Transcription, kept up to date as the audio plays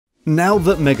Now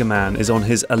that Mega Man is on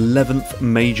his 11th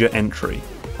major entry,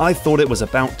 I thought it was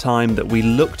about time that we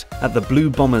looked at the Blue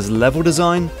Bomber's level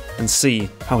design and see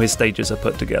how his stages are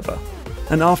put together.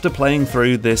 And after playing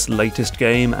through this latest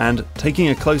game and taking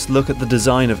a close look at the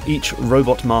design of each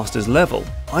Robot Master's level,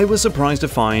 I was surprised to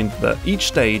find that each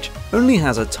stage only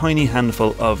has a tiny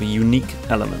handful of unique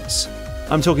elements.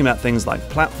 I'm talking about things like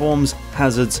platforms,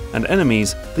 hazards, and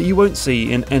enemies that you won't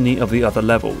see in any of the other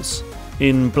levels.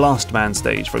 In Blast Man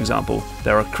stage, for example,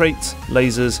 there are crates,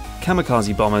 lasers,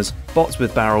 kamikaze bombers, bots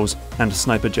with barrels, and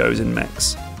Sniper Joes in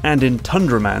mechs. And in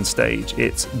Tundra Man stage,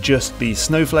 it's just the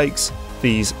snowflakes,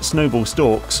 these snowball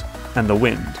stalks, and the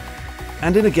wind.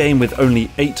 And in a game with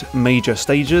only 8 major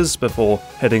stages before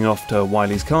heading off to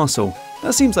Wily's castle,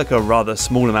 that seems like a rather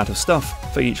small amount of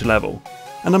stuff for each level.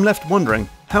 And I'm left wondering,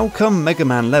 how come Mega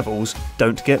Man levels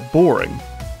don't get boring?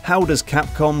 How does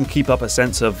Capcom keep up a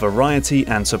sense of variety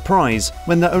and surprise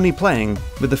when they're only playing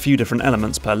with a few different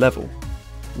elements per level?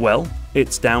 Well,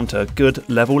 it's down to good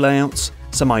level layouts,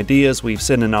 some ideas we've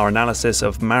seen in our analysis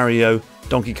of Mario,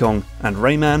 Donkey Kong, and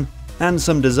Rayman, and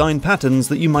some design patterns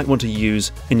that you might want to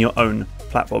use in your own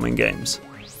platforming games.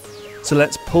 So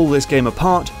let's pull this game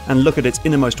apart and look at its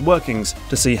innermost workings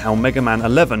to see how Mega Man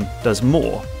 11 does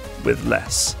more with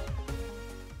less.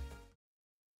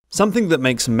 Something that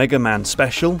makes Mega Man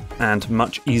special, and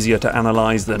much easier to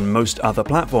analyse than most other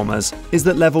platformers, is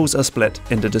that levels are split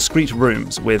into discrete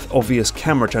rooms with obvious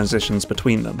camera transitions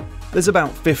between them. There's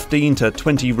about 15 to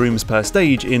 20 rooms per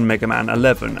stage in Mega Man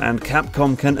 11, and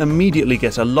Capcom can immediately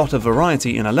get a lot of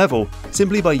variety in a level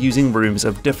simply by using rooms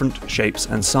of different shapes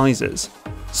and sizes.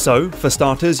 So, for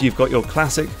starters, you've got your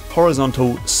classic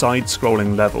horizontal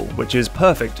side-scrolling level, which is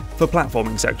perfect for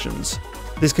platforming sections.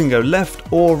 This can go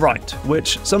left or right,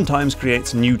 which sometimes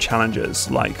creates new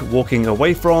challenges, like walking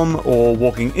away from or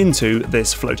walking into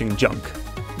this floating junk.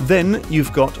 Then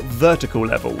you've got vertical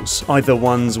levels, either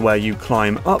ones where you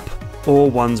climb up or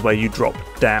ones where you drop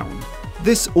down.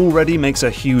 This already makes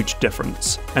a huge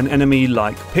difference. An enemy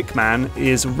like Pickman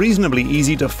is reasonably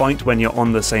easy to fight when you're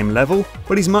on the same level,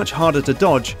 but he's much harder to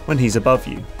dodge when he's above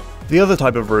you. The other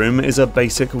type of room is a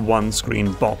basic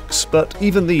one-screen box, but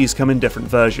even these come in different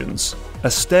versions. A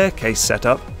staircase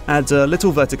setup adds a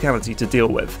little verticality to deal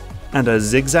with, and a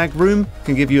zigzag room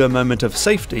can give you a moment of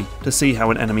safety to see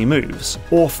how an enemy moves,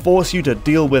 or force you to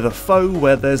deal with a foe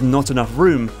where there's not enough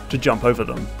room to jump over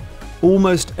them.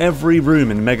 Almost every room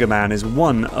in Mega Man is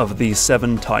one of these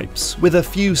 7 types, with a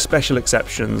few special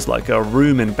exceptions like a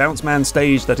room in Bounce Man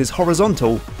stage that is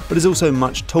horizontal but is also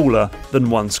much taller than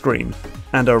one screen,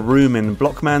 and a room in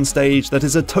Blockman stage that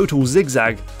is a total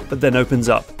zigzag but then opens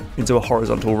up into a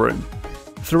horizontal room.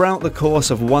 Throughout the course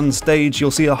of one stage,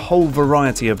 you'll see a whole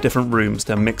variety of different rooms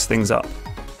to mix things up.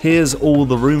 Here's all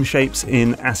the room shapes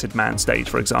in Acid Man stage,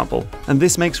 for example, and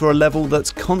this makes for a level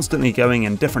that's constantly going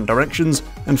in different directions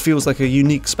and feels like a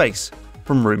unique space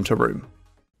from room to room.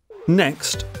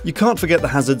 Next, you can't forget the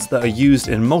hazards that are used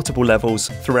in multiple levels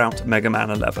throughout Mega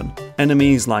Man 11.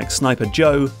 Enemies like Sniper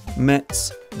Joe,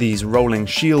 Mets, these rolling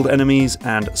shield enemies,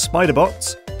 and spider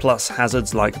bots, plus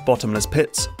hazards like bottomless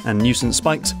pits and nuisance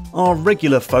spikes, are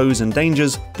regular foes and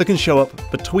dangers that can show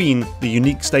up between the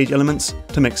unique stage elements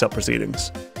to mix up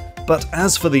proceedings. But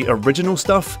as for the original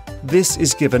stuff, this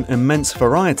is given immense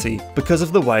variety because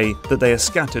of the way that they are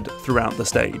scattered throughout the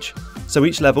stage. So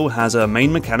each level has a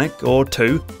main mechanic, or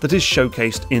 2, that is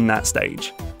showcased in that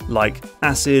stage, like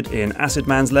Acid in Acid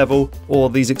Man's level, or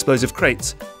these explosive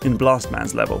crates in Blast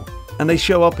Man's level. And they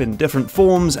show up in different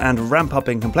forms and ramp up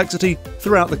in complexity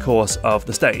throughout the course of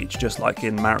the stage, just like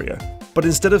in Mario. But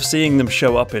instead of seeing them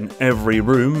show up in every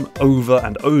room over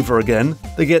and over again,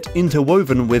 they get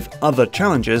interwoven with other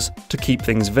challenges to keep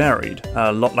things varied,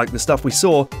 a lot like the stuff we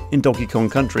saw in Donkey Kong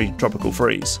Country Tropical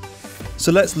Freeze.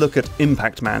 So let's look at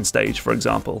Impact Man stage, for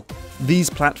example. These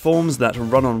platforms that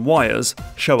run on wires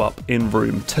show up in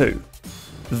room 2.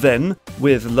 Then,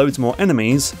 with loads more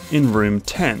enemies, in room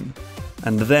 10.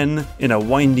 And then, in a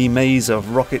windy maze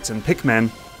of rockets and Pikmin,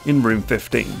 in room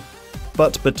 15.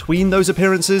 But between those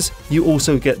appearances, you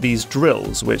also get these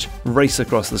drills which race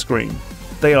across the screen.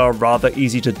 They are rather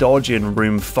easy to dodge in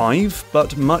room 5,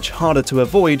 but much harder to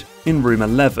avoid in room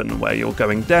 11, where you're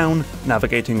going down,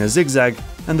 navigating a zigzag,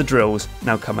 and the drills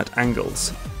now come at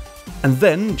angles. And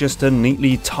then, just to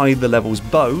neatly tie the level's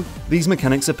bow, these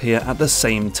mechanics appear at the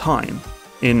same time.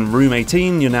 In room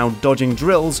 18, you're now dodging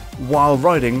drills while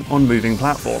riding on moving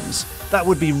platforms. That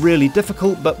would be really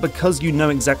difficult, but because you know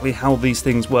exactly how these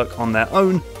things work on their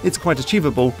own, it's quite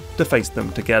achievable to face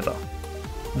them together.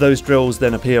 Those drills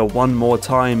then appear one more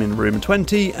time in room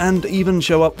 20, and even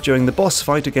show up during the boss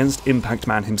fight against Impact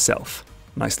Man himself.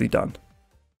 Nicely done.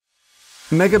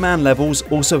 Mega Man levels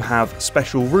also have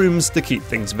special rooms to keep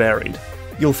things varied.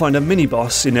 You'll find a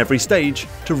mini-boss in every stage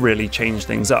to really change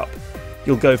things up.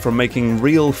 You'll go from making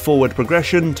real forward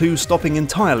progression to stopping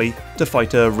entirely to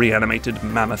fight a reanimated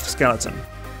mammoth skeleton.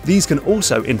 These can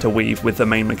also interweave with the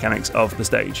main mechanics of the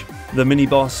stage. The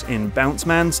mini-boss in Bounce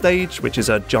Man stage, which is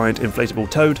a giant inflatable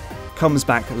toad, comes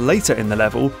back later in the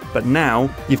level, but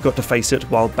now you've got to face it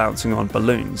while bouncing on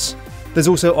balloons. There's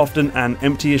also often an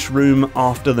empty-ish room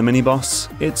after the mini-boss.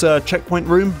 It's a checkpoint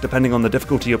room, depending on the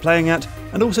difficulty you're playing at,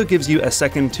 and also gives you a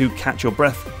second to catch your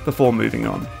breath before moving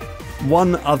on.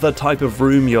 One other type of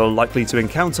room you're likely to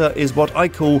encounter is what I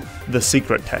call the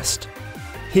secret test.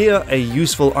 Here, a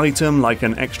useful item like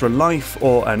an extra life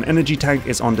or an energy tank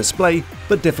is on display,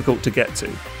 but difficult to get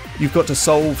to. You've got to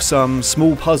solve some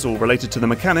small puzzle related to the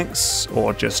mechanics,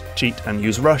 or just cheat and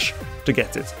use rush, to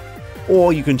get it.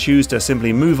 Or you can choose to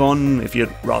simply move on if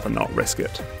you'd rather not risk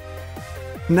it.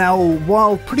 Now,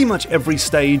 while pretty much every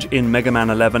stage in Mega Man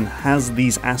 11 has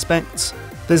these aspects,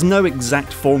 there's no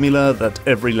exact formula that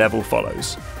every level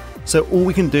follows. So all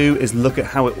we can do is look at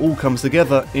how it all comes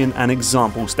together in an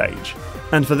example stage.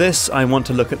 And for this, I want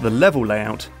to look at the level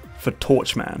layout for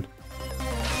Torchman.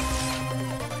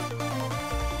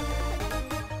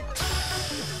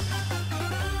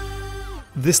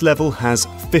 This level has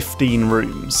 15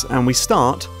 rooms, and we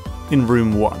start in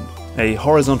Room 1, a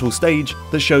horizontal stage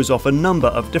that shows off a number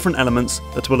of different elements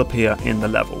that will appear in the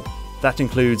level. That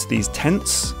includes these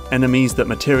tents, enemies that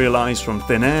materialize from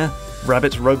thin air,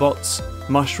 rabbit robots,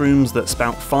 mushrooms that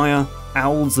spout fire,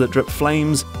 owls that drip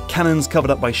flames, cannons covered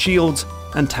up by shields,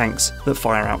 and tanks that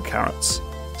fire out carrots.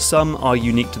 Some are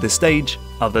unique to this stage,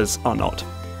 others are not.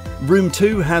 Room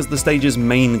 2 has the stage's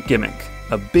main gimmick,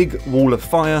 a big wall of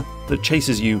fire that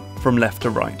chases you from left to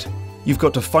right. You've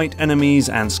got to fight enemies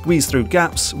and squeeze through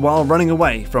gaps while running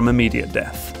away from immediate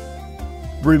death.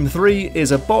 Room 3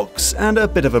 is a box and a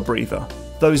bit of a breather.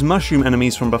 Those mushroom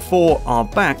enemies from before are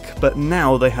back, but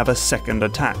now they have a second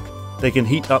attack. They can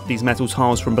heat up these metal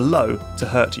tiles from below to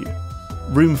hurt you.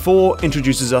 Room 4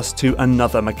 introduces us to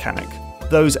another mechanic.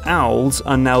 Those owls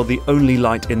are now the only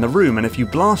light in the room, and if you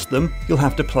blast them, you'll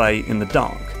have to play in the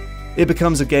dark. It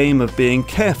becomes a game of being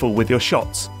careful with your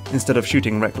shots, instead of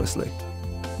shooting recklessly.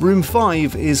 Room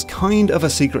 5 is kind of a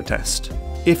secret test.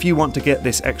 If you want to get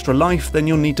this extra life, then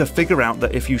you'll need to figure out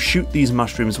that if you shoot these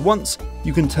mushrooms once,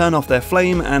 you can turn off their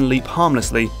flame and leap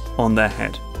harmlessly on their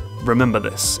head. Remember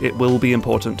this, it will be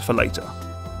important for later.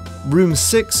 Room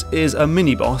 6 is a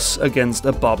mini-boss against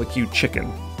a barbecued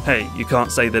chicken. Hey, you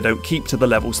can't say they don't keep to the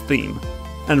level's theme.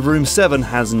 And Room 7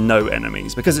 has no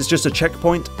enemies, because it's just a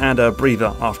checkpoint and a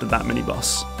breather after that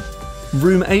mini-boss.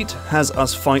 Room 8 has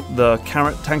us fight the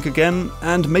carrot tank again,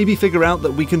 and maybe figure out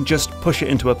that we can just push it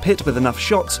into a pit with enough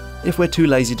shots if we're too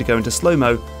lazy to go into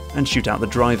slow-mo and shoot out the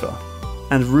driver.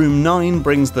 And Room 9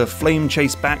 brings the flame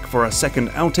chase back for a second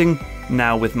outing,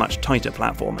 now with much tighter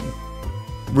platforming.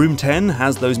 Room 10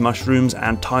 has those mushrooms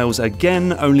and tiles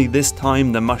again, only this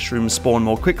time the mushrooms spawn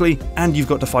more quickly, and you've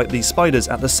got to fight these spiders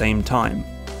at the same time.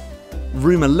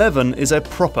 Room 11 is a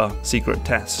proper secret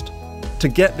test. To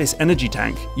get this energy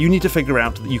tank, you need to figure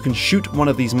out that you can shoot one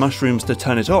of these mushrooms to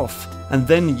turn it off, and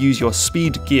then use your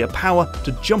speed gear power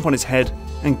to jump on its head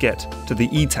and get to the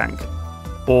E-tank.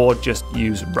 Or just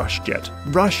use Rush Jet.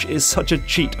 Rush is such a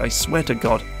cheat, I swear to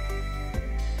God.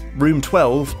 Room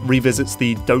 12 revisits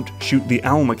the don't shoot the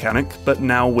owl mechanic, but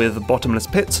now with bottomless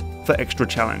pits for extra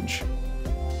challenge.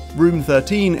 Room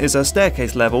 13 is a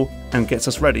staircase level and gets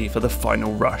us ready for the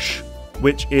final rush,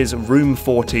 which is Room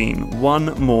 14, one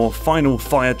more final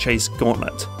fire chase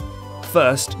gauntlet.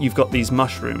 First, you've got these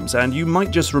mushrooms, and you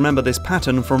might just remember this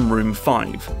pattern from Room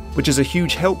 5, which is a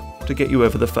huge help to get you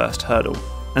over the first hurdle.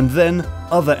 And then,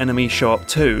 other enemies show up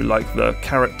too, like the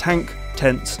carrot tank,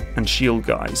 tents, and shield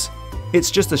guys. It's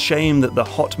just a shame that the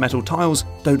hot metal tiles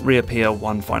don't reappear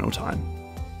one final time.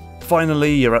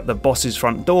 Finally, you're at the boss's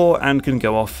front door and can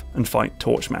go off and fight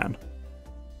Torchman.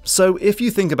 So if you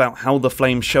think about how the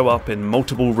flames show up in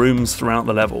multiple rooms throughout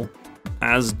the level,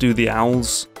 as do the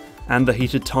owls, and the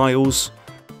heated tiles,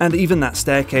 and even that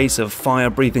staircase of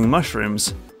fire-breathing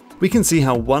mushrooms, we can see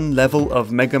how one level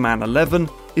of Mega Man 11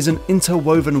 is an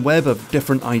interwoven web of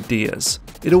different ideas.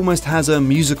 It almost has a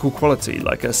musical quality,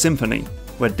 like a symphony,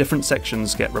 where different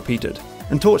sections get repeated.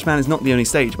 And Torchman is not the only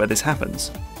stage where this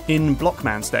happens. In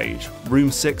Blockman stage,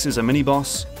 Room 6 is a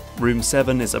mini-boss, Room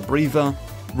 7 is a breather,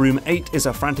 Room 8 is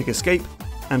a frantic escape,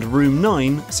 and Room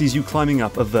 9 sees you climbing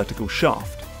up a vertical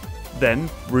shaft. Then,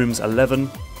 Rooms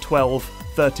 11, 12,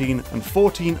 13 and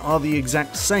 14 are the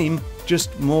exact same,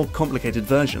 just more complicated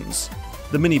versions.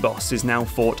 The mini-boss is now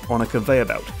fought on a conveyor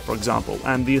belt, for example,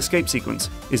 and the escape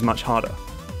sequence is much harder.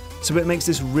 so it makes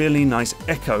this really nice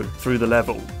echo through the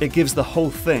level. It gives the whole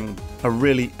thing a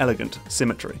really elegant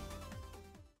symmetry.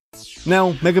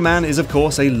 Now, Mega Man is of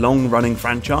course a long-running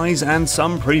franchise, and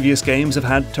some previous games have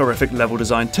had terrific level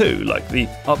design too, like the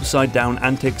upside-down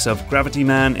antics of Gravity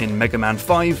Man in Mega Man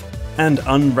 5, and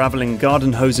unravelling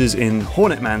garden hoses in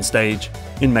Hornet Man stage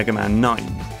in Mega Man 9.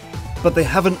 But they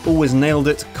haven't always nailed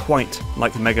it quite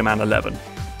like Mega Man 11.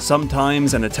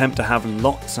 Sometimes an attempt to have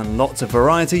lots and lots of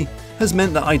variety has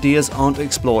meant that ideas aren't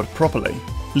explored properly,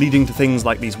 leading to things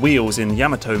like these wheels in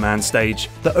Yamato Man stage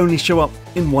that only show up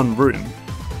in one room,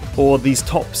 or these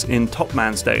tops in Top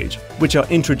Man stage, which are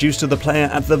introduced to the player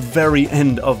at the very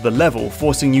end of the level,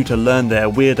 forcing you to learn their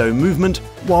weirdo movement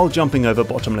while jumping over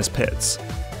bottomless pits.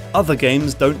 Other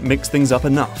games don't mix things up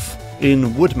enough.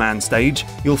 In Woodman stage,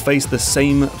 you'll face the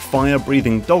same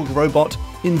fire-breathing dog robot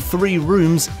in 3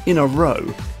 rooms in a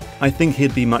row. I think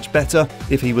he'd be much better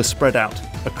if he was spread out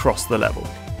across the level.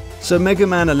 So Mega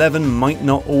Man 11 might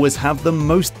not always have the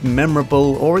most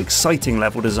memorable or exciting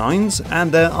level designs,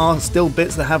 and there are still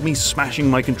bits that have me smashing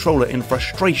my controller in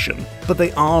frustration, but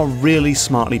they are really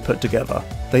smartly put together.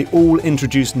 They all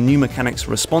introduce new mechanics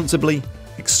responsibly,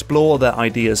 explore their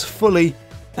ideas fully,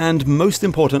 and most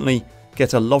importantly,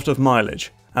 get a lot of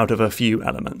mileage out of a few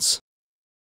elements.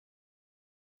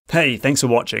 Hey, thanks for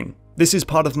watching. This is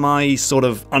part of my sort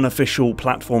of unofficial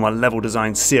platformer level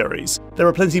design series. There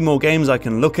are plenty more games I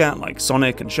can look at, like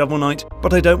Sonic and Shovel Knight,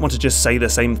 but I don't want to just say the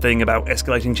same thing about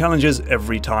escalating challenges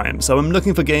every time, so I'm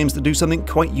looking for games that do something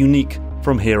quite unique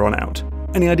from here on out.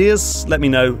 Any ideas? Let me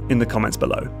know in the comments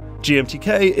below.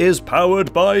 GMTK is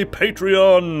powered by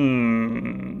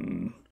Patreon!